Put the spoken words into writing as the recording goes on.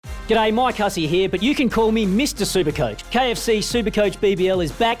G'day, Mike Hussey here, but you can call me Mr. Supercoach. KFC Supercoach BBL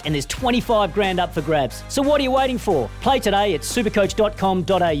is back and there's 25 grand up for grabs. So what are you waiting for? Play today at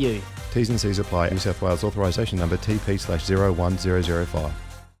supercoach.com.au. T's and C's apply. New South Wales authorisation number TP/01005.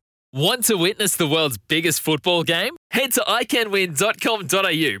 Want to witness the world's biggest football game? Head to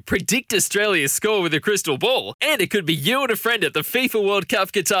iCanWin.com.au, predict Australia's score with a crystal ball, and it could be you and a friend at the FIFA World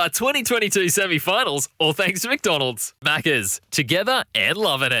Cup Qatar 2022 semi-finals, all thanks to McDonald's. Maccas, together and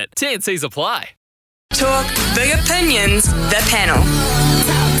loving it. T&Cs apply. Talk, big opinions, the panel.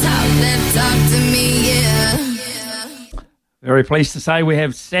 Talk to me, yeah. Very pleased to say we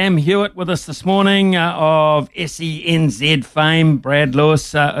have Sam Hewitt with us this morning of SENZ fame. Brad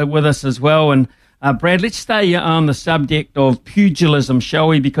Lewis with us as well. And Brad, let's stay on the subject of pugilism, shall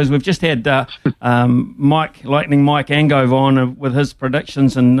we? Because we've just had Lightning Mike Angove on with his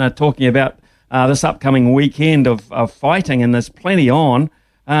predictions and talking about this upcoming weekend of fighting, and there's plenty on.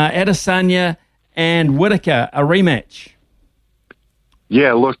 Adesanya and Whittaker, a rematch.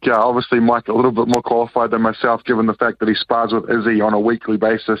 Yeah, look, obviously Mike a little bit more qualified than myself, given the fact that he spars with Izzy on a weekly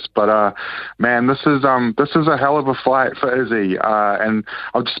basis. But man, this is a hell of a fight for Izzy. And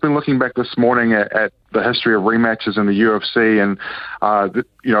I've just been looking back this morning at the history of rematches in the UFC, and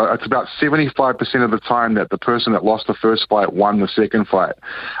it's about 75% of the time that the person that lost the first fight won the second fight.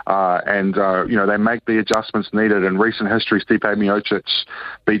 They make the adjustments needed. In recent history, Stipe Miocic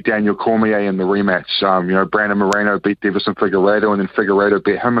beat Daniel Cormier in the rematch. Brandon Moreno beat Davison Figueiredo, and then Figueiredo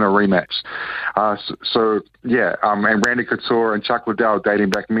beat him in a rematch. And Randy Couture and Chuck Liddell dating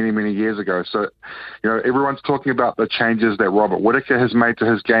back many, many years ago. So, everyone's talking about the changes that Robert Whittaker has made to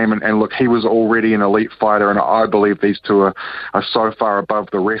his game, and look, he was already an elite fighter, and I believe these two are so far above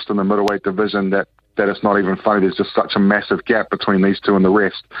the rest in the middleweight division that it's not even funny. There's just such a massive gap between these two and the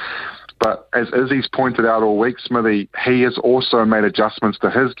rest. But as Izzy's pointed out all week, Smithy, he has also made adjustments to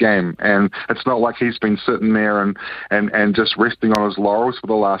his game, and it's not like he's been sitting there and just resting on his laurels for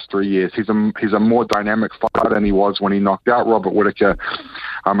the last 3 years. He's a more dynamic fighter than he was when he knocked out Robert Whittaker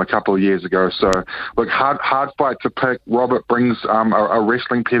a couple of years ago. So, look, hard fight to pick. Robert brings a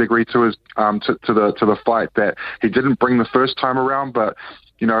wrestling pedigree to his to the fight that he didn't bring the first time around, but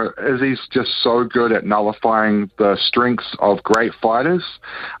Izzy's just so good at nullifying the strengths of great fighters.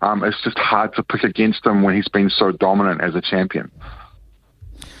 It's just hard to pick against him when he's been so dominant as a champion.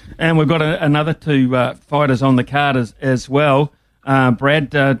 And we've got another two fighters on the card as well.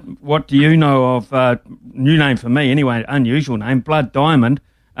 Brad, what do you know of, new name for me anyway, unusual name, Blood Diamond,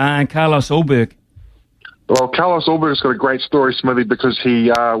 and Carlos Ulberg? Well, Carlos Ulberg's got a great story, Smithy, because he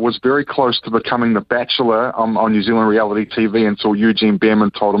was very close to becoming the Bachelor on New Zealand reality TV until Eugene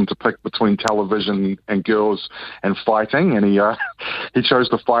Behrman told him to pick between television and girls and fighting, and he chose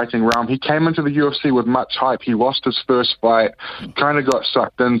the fighting realm. He came into the UFC with much hype. He lost his first fight, kind of got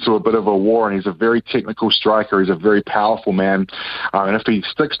sucked into a bit of a war, and he's a very technical striker. He's a very powerful man, and if he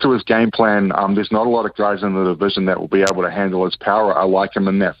sticks to his game plan, there's not a lot of guys in the division that will be able to handle his power. I like him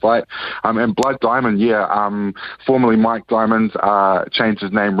in that fight. And Blood Diamond, formerly Mike Diamond, changed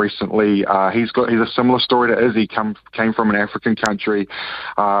his name recently. He's a similar story to Izzy. Came from an African country,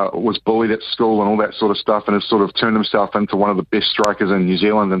 was bullied at school and all that sort of stuff, and has sort of turned himself into one of the best strikers in New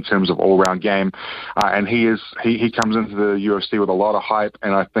Zealand in terms of all-round game. And he comes into the UFC with a lot of hype,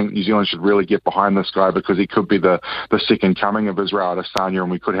 and I think New Zealand should really get behind this guy because he could be the second coming of Israel Adesanya,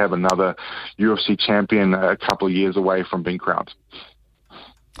 and we could have another UFC champion a couple of years away from being crowned.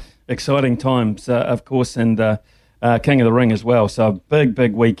 Exciting times, of course, and King of the Ring as well. So a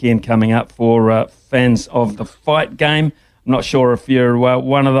big weekend coming up for fans of the fight game. I'm not sure if you're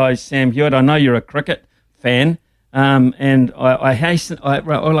one of those, Sam Hewitt. I know you're a cricket fan, and I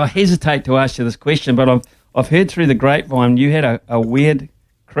hesitate to ask you this question, but I've heard through the grapevine you had a weird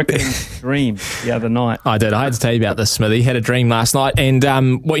cricketing dream the other night. I did. I had to tell you about this, Smithy. Had a dream last night, and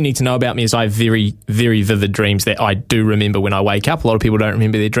what you need to know about me is I have very, very vivid dreams that I do remember when I wake up. A lot of people don't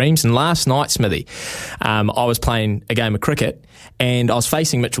remember their dreams, and last night, Smithy, I was playing a game of cricket, and I was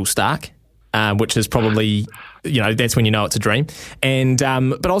facing Mitchell Starc, which is probably, that's when you know it's a dream. And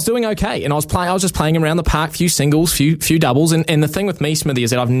but I was doing okay, and I was just playing around the park, few singles, few doubles. And the thing with me, Smithy, is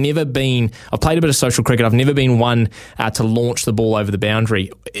that I've played a bit of social cricket. I've never been one to launch the ball over the boundary,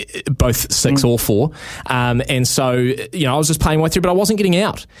 both six or four. And so, I was just playing my way through, but I wasn't getting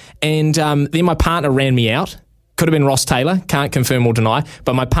out. And then my partner ran me out Could have been Ross Taylor, can't confirm or deny,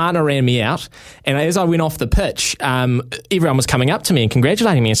 but my partner ran me out, and as I went off the pitch, everyone was coming up to me and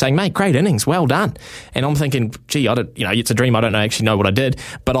congratulating me and saying, mate, great innings, well done. And I'm thinking, gee, it's a dream, I don't actually know what I did,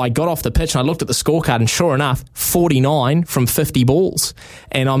 but I got off the pitch and I looked at the scorecard, and sure enough, 49 from 50 balls.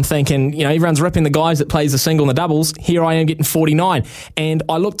 And I'm thinking, everyone's ripping the guys that plays the single and the doubles, here I am getting 49. And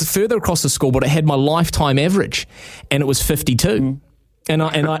I looked further across the scoreboard, it had my lifetime average, and it was 52. And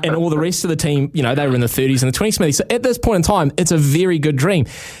all the rest of the team, they were in the 30s and the 20s, Smithy. So at this point in time, it's a very good dream.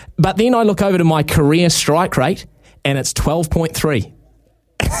 But then I look over to my career strike rate, and it's 12.3.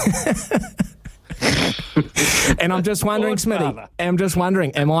 And I'm just wondering, Smithy,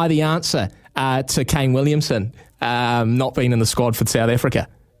 am I the answer to Kane Williamson not being in the squad for South Africa?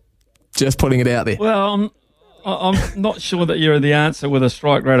 Just putting it out there. Well, I'm not sure that you're the answer with a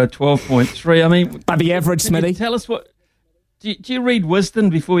strike rate of 12.3. I mean, but the average, Smithy. Tell us what. Do you read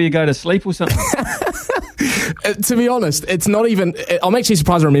Wisden before you go to sleep or something? To be honest, it's not even... I'm actually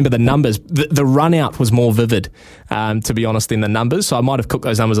surprised I remember the numbers. The run-out was more vivid, to be honest, than the numbers, so I might have cooked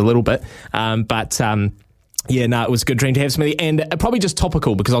those numbers a little bit. It was a good dream to have, Smithy, and probably just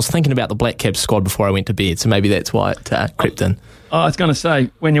topical because I was thinking about the Black Caps squad before I went to bed, so maybe that's why it crept in. I was going to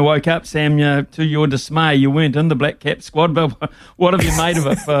say, when you woke up, Sam, to your dismay, you weren't in the Black Cap squad, but what have you made of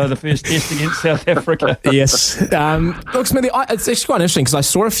it for the first test against South Africa? Yes. Look, Smithy, it's actually quite interesting because I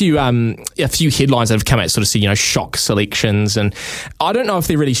saw a few headlines that have come out sort of shock selections, and I don't know if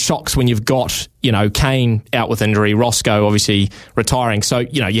they're really shocks when you've got, Kane out with injury, Roscoe obviously retiring, so,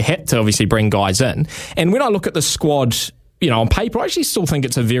 you had to obviously bring guys in. And when I look at the squad, on paper, I actually still think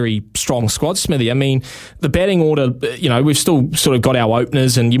it's a very strong squad, Smithy. I mean, the batting order, we've still sort of got our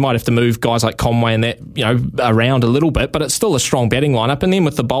openers, and you might have to move guys like Conway and that, around a little bit, but it's still a strong batting lineup. And then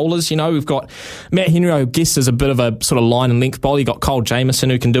with the bowlers, we've got Matt Henry, I guess, is a bit of a sort of line and length bowler. You've got Cole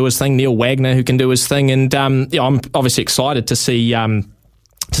Jamieson who can do his thing, Neil Wagner who can do his thing, and I'm obviously excited to see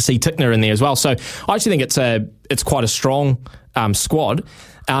Tickner in there as well. So I actually think it's quite a strong squad.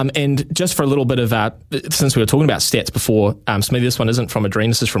 And just for a little bit of, since we were talking about stats before, Smithy, this one isn't from a dream,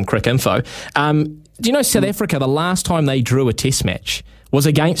 this is from Crick Info. Do you know South Africa, the last time they drew a test match was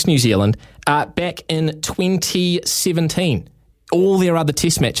against New Zealand back in 2017. All their other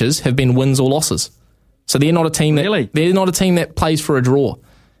test matches have been wins or losses. So they're not a team they're not a team that plays for a draw.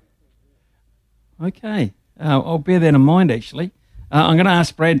 Okay. I'll bear that in mind, actually. I'm going to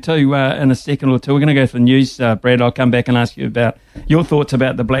ask Brad too in a second or two. We're going to go for the news, Brad. I'll come back and ask you about your thoughts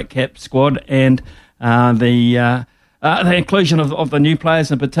about the Black Cap squad and the inclusion of the new players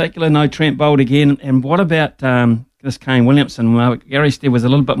in particular. No Trent Boult again. And what about this Kane Williamson? Gary Stead was a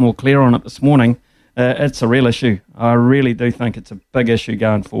little bit more clear on it this morning. It's a real issue. I really do think it's a big issue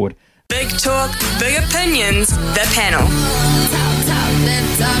going forward. Big talk, big opinions, the panel.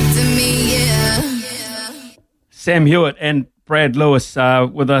 Talk to me, yeah. Sam Hewitt and Brad Lewis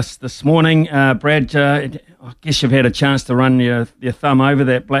with us this morning. Brad, I guess you've had a chance to run your thumb over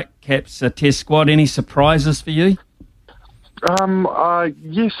that Black Caps test squad. Any surprises for you?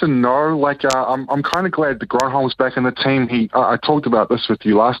 Yes and no. I'm kind of glad the Gronholm's back in the team. I talked about this with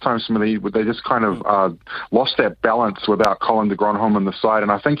you last time, Smithy. They just kind of lost that balance without Colin de Gronholm in the side,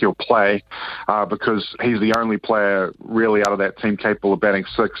 and I think he'll play because he's the only player really out of that team capable of batting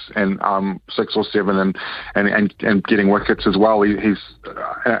 6 or 7 and getting wickets as well. And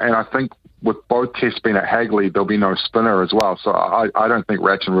I think with both tests being at Hagley, there'll be no spinner as well. So I don't think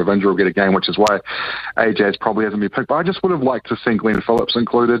Ratchin Ravindra will get a game, which is why Ajaz probably hasn't been picked. But I just would have liked to see Glenn Phillips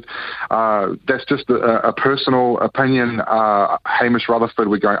included. That's just a personal opinion. Hamish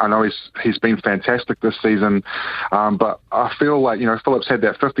Rutherford, I know he's been fantastic this season, but I feel like, Phillips had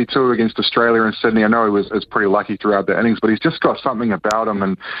that 52 against Australia and Sydney. I know he was pretty lucky throughout the innings, but he's just got something about him.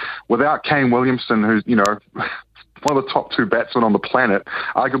 And without Kane Williamson, who's, one of the top 2 batsmen on the planet,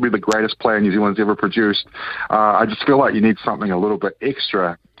 arguably the greatest player New Zealand's ever produced. I just feel like you need something a little bit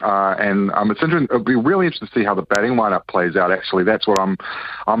extra. And it's interesting. It'll be really interesting to see how the batting lineup plays out. Actually, that's what I'm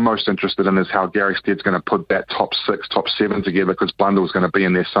most interested in, is how Gary Stead's going to put that top 6, top 7 together, because Blundell's going to be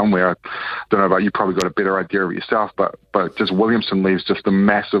in there somewhere. I don't know about you. Probably got a better idea of it yourself, but just Williamson leaves just a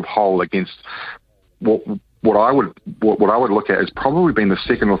massive hole against what I would look at as probably being the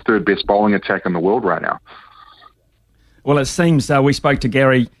 2nd or 3rd best bowling attack in the world right now. Well, it seems we spoke to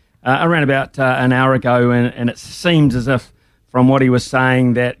Gary around about an hour ago, and it seems as if, from what he was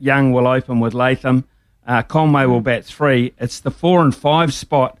saying, that Young will open with Latham, Conway will bat 3. It's the 4 and 5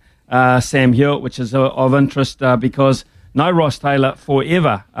 spot, Sam Hewitt, which is of interest because no Ross Taylor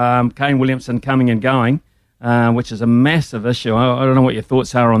forever. Kane Williamson coming and going, which is a massive issue. I don't know what your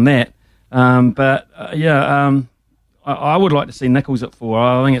thoughts are on that. I would like to see Nichols at 4.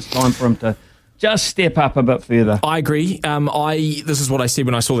 I think it's time for him to just step up a bit further. I agree. This is what I said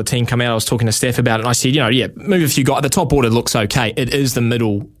when I saw the team come out. I was talking to Steph about it, and I said, move a few guys. The top order looks okay. It is the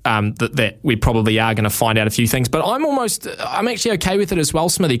middle that we probably are going to find out a few things. But I'm actually okay with it as well,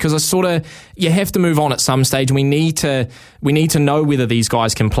 Smithy, because you have to move on at some stage. We need to know whether these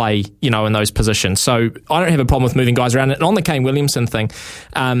guys can play, in those positions. So I don't have a problem with moving guys around. And on the Kane Williamson thing,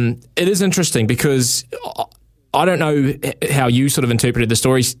 it is interesting because I don't know how you sort of interpreted the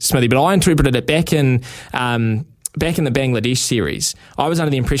story, Smithy, but I interpreted it back in the Bangladesh series. I was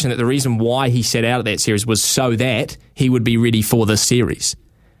under the impression that the reason why he set out at that series was so that he would be ready for this series.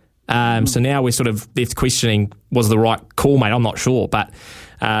 So now we're sort of left questioning, was the right call, mate? I'm not sure. But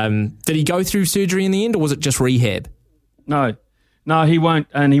did he go through surgery in the end, or was it just rehab? No, he won't,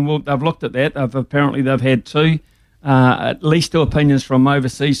 and he will. They've looked at that. Apparently they've had at least two opinions from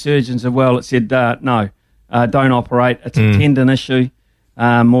overseas surgeons as well. It said, no. Don't operate. It's a tendon issue,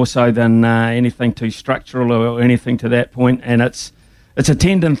 more so than anything too structural or anything to that point. And it's a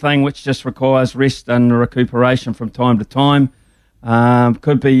tendon thing which just requires rest and recuperation from time to time.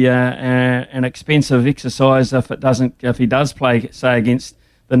 Could be an expensive exercise if he does play, say, against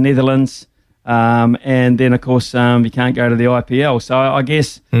the Netherlands. And then, of course, you can't go to the IPL. So I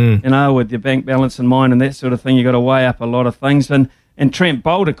guess, with your bank balance in mind and that sort of thing, you've got to weigh up a lot of things. And Trent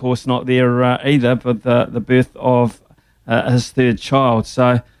Boult, of course, not there either, but the birth of his third child.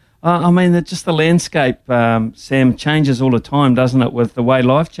 So, just the landscape, Sam, changes all the time, doesn't it, with the way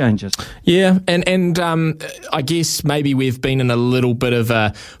life changes? Yeah, and I guess maybe we've been in a little bit of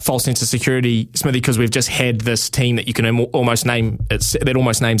a false sense of security, Smithy, because we've just had this team that you can almost name that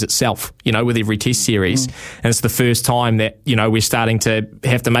almost names itself, with every test series. And it's the first time that, we're starting to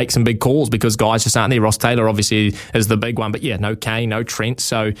have to make some big calls because guys just aren't there. Ross Taylor obviously is the big one, but no Kane, no Trent.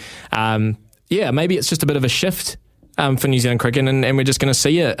 So, maybe it's just a bit of a shift for New Zealand cricket, and we're just going to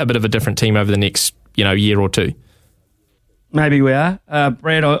see a bit of a different team over the next year or two. Maybe we are.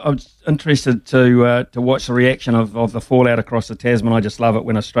 Brad, I was interested to watch the reaction of the fallout across the Tasman. I just love it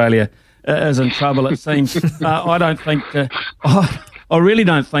when Australia is in trouble, it seems. I really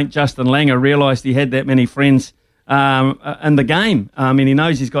don't think Justin Langer realised he had that many friends in the game. He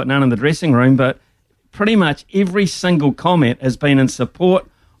knows he's got none in the dressing room, but pretty much every single comment has been in support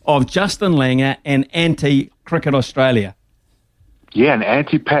of Justin Langer and anti-Cricket Australia. Yeah, and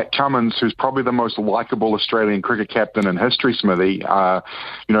anti-Pat Cummins, who's probably the most likeable Australian cricket captain in history, Smithy. At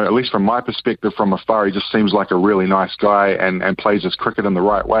least from my perspective from afar, he just seems like a really nice guy and plays his cricket in the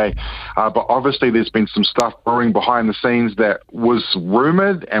right way. But obviously there's been some stuff brewing behind the scenes that was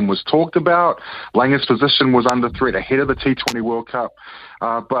rumoured and was talked about. Langer's position was under threat ahead of the T20 World Cup.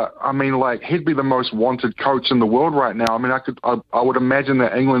 But he'd be the most wanted coach in the world right now. I would imagine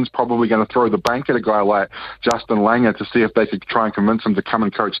that England's probably going to throw the bank at a guy like Justin Langer to see if they could try and convince him to come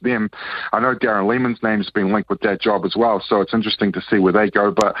and coach them. I know Darren Lehmann's name's been linked with that job as well, so it's interesting to see where they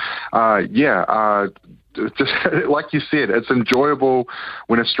go. But just like you said, it's enjoyable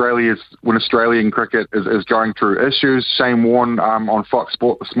when Australian cricket is going through issues. Shane Warne on Fox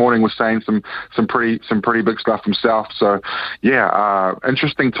Sport this morning was saying some pretty big stuff himself. So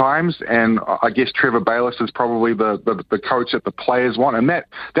interesting times, and I guess Trevor Bayliss is probably the coach that the players want, and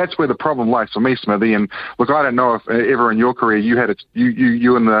that's where the problem lies for me, Smithy. And look, I don't know if ever in your career you had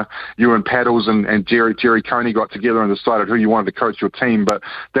you and Paddles and Jerry Coney got together and decided who you wanted to coach your team, but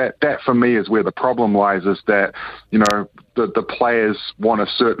that for me is where the problem lies. Is that the players want a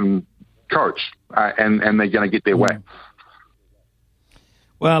certain coach and they're going to get their way.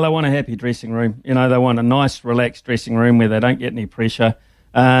 Well, they want a happy dressing room. They want a nice, relaxed dressing room where they don't get any pressure,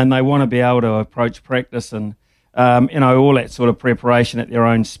 and they want to be able to approach practice and all that sort of preparation at their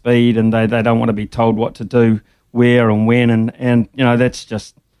own speed, and they don't want to be told what to do, where and when, and that's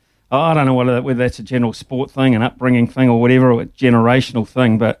just. I don't know whether that's a general sport thing, an upbringing thing, or whatever, or a generational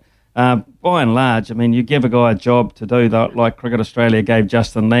thing, but. By and large, you give a guy a job to do that, like Cricket Australia gave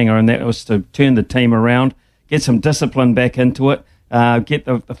Justin Langer, and that was to turn the team around, get some discipline back into it, get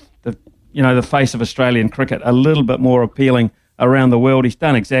the face of Australian cricket a little bit more appealing around the world. He's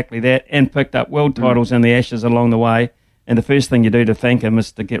done exactly that and picked up world titles in the Ashes along the way. And the first thing you do to thank him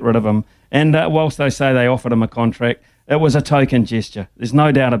is to get rid of him. And whilst they say they offered him a contract, it was a token gesture. There's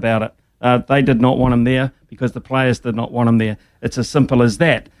no doubt about it. They did not want him there because the players did not want him there. It's as simple as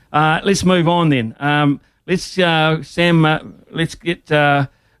that. Let's move on then. Let's get the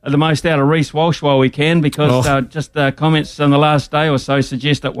most out of Reece Walsh while we can, because comments on the last day or so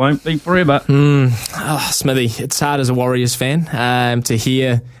suggest it won't be forever. Smithy, it's hard as a Warriors fan to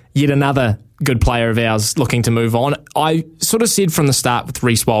hear yet another good player of ours looking to move on. I sort of said from the start with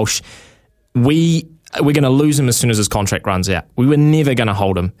Reece Walsh, we we're going to lose him as soon as his contract runs out. We were never going to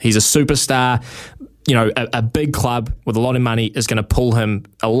hold him. He's a superstar. You know, a big club with a lot of money is going to pull him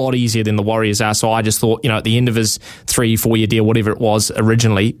a lot easier than the Warriors are. So I just thought, you know, at the end of his 3-4 year deal, whatever it was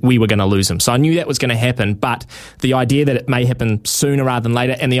originally, we were going to lose him. So I knew that was going to happen. But the idea that it may happen sooner rather than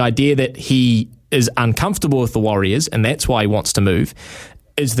later, and the idea that he is uncomfortable with the Warriors and that's why he wants to move,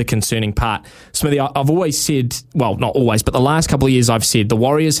 is the concerning part. Smithy, I've always said, well, not always, but the last couple of years I've said the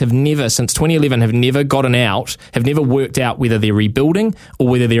Warriors have never, since 2011, have never worked out whether they're rebuilding or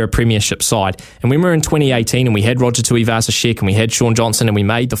whether they're a premiership side. And when we were in 2018 and we had Roger Tuivasa-Sheck and we had Sean Johnson and we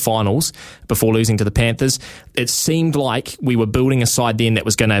made the finals before losing to the Panthers, it seemed like we were building a side then that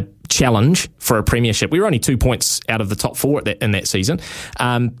was going to challenge for a premiership. We were only 2 points out of the top four in that season.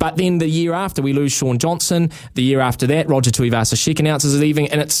 But then the year after, we lose Sean Johnson. The year after that, Roger Tuivasa-Sheck announces he's leaving.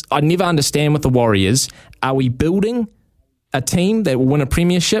 And I never understand with the Warriors, are we building a team that will win a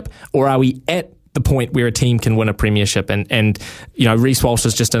premiership, or are we at the point where a team can win a premiership? And you know, Reece Walsh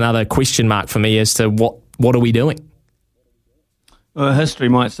is just another question mark for me as to what are we doing? Well, history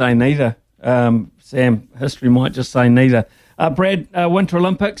might say neither. Sam, history might just say neither. Brad, Winter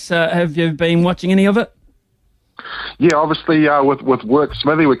Olympics, have you been watching any of it? Yeah, obviously with work,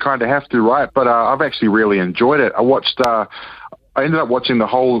 Smithy, we kind of have to, right? But I've actually really enjoyed it. I ended up watching the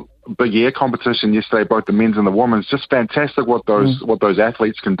whole big air competition yesterday, both the men's and the women's. Just fantastic what those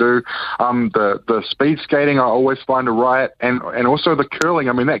athletes can do. The speed skating I always find a riot, and also the curling.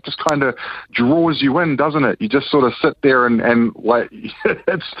 I mean, that just kind of draws you in, doesn't it? You just sort of sit there and like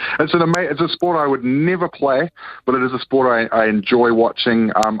it's a sport I would never play, but it is a sport I enjoy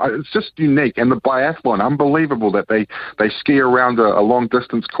watching. It's just unique, and the biathlon, unbelievable that they ski around a long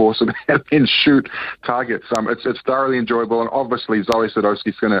distance course and then shoot targets. It's thoroughly enjoyable, and obviously Zoe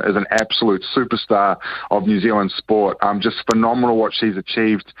Sadowski is an absolute superstar of New Zealand sport. Just phenomenal what she's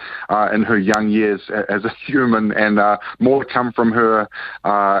achieved in her young years as a human, and more to come from her.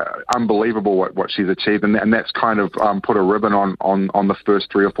 Unbelievable what she's achieved, and that's kind of put a ribbon on the first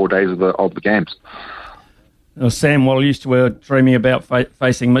 3 or 4 days of the games. Well, Sam, while you were dreaming about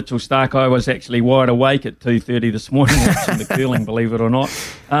facing Mitchell Starc, I was actually wide awake at 2:30 this morning watching the curling, believe it or not,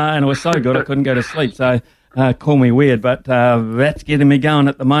 and it was so good I couldn't go to sleep. So. Call me weird, but that's getting me going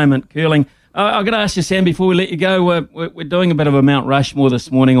at the moment, curling. I've got to ask you, Sam, before we let you go, we're doing a bit of a Mount Rushmore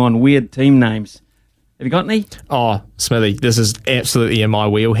this morning on weird team names. Have you got any? Oh, Smithy, this is absolutely in my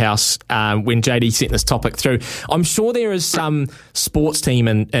wheelhouse. When JD sent this topic through, I'm sure there is some sports team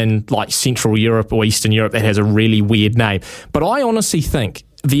in like Central Europe or Eastern Europe that has a really weird name. But I honestly think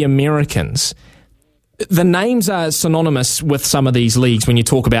the Americans... The names are synonymous with some of these leagues. When you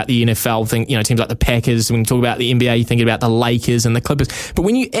talk about the NFL thing, you know, teams like the Packers. When you talk about the NBA, you think about the Lakers and the Clippers. But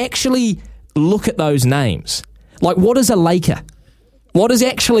when you actually look at those names, like what is a Laker? What is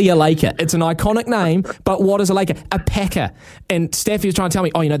actually a Laker? It's an iconic name, but what is a Laker? A Packer. And Staffy was trying to tell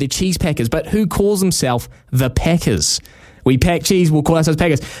me, they're cheese packers. But who calls himself the Packers? We pack cheese, we'll call ourselves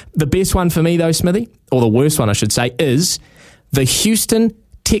Packers. The best one for me, though, Smithy, or the worst one, I should say, is the Houston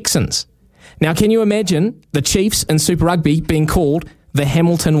Texans. Now, can you imagine the Chiefs in Super Rugby being called the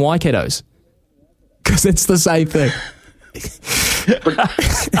Hamilton Waikatos? Because it's the same thing.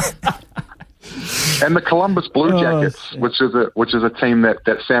 And the Columbus Blue Jackets, which is a team that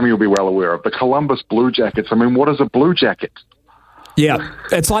Sammy will be well aware of. The Columbus Blue Jackets. I mean, what is a Blue Jacket? Yeah,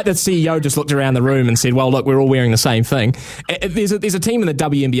 it's like the CEO just looked around the room and said, well, look, we're all wearing the same thing. There's a team in the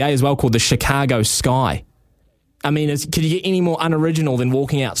WNBA as well called the Chicago Sky. I mean, could you get any more unoriginal than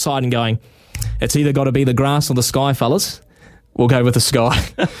walking outside and going, it's either got to be the grass or the sky, fellas. We'll go with the sky.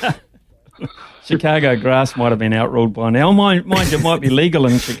 Chicago grass might have been outruled by now. Mind you, it might be legal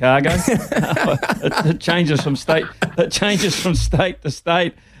in Chicago. It changes from state. It changes from state to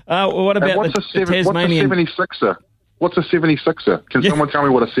state. What about the Tasmanian? What's a 76er? Can someone tell me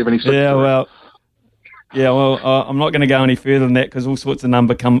what a 76er is? Yeah, well, I'm not going to go any further than that because all sorts of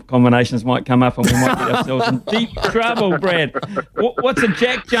number combinations might come up and we might get ourselves in deep trouble, Brad. What's a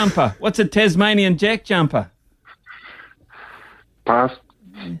jack jumper? What's a Tasmanian jack jumper? Pass.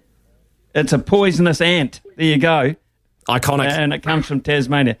 It's a poisonous ant. There you go. Iconic. And it comes from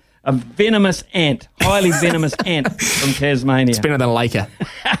Tasmania. A venomous ant, highly venomous ant from Tasmania. It's better than a Laker.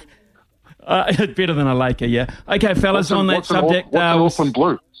 It's better than a Laker, yeah. Okay, fellas, on that subject. What's an Auckland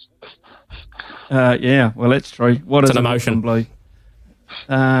Blue? Yeah, well, that's true. What is an emotion? Blue?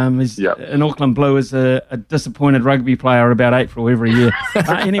 An Auckland Blue is a disappointed rugby player about April every year.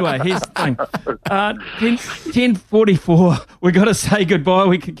 Anyway, here's the thing. 10:44. We've got to say goodbye.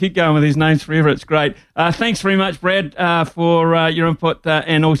 We could keep going with these names forever. It's great. Thanks very much, Brad, for your input,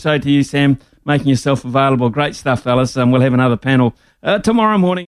 and also to you, Sam, making yourself available. Great stuff, fellas. We'll have another panel tomorrow morning.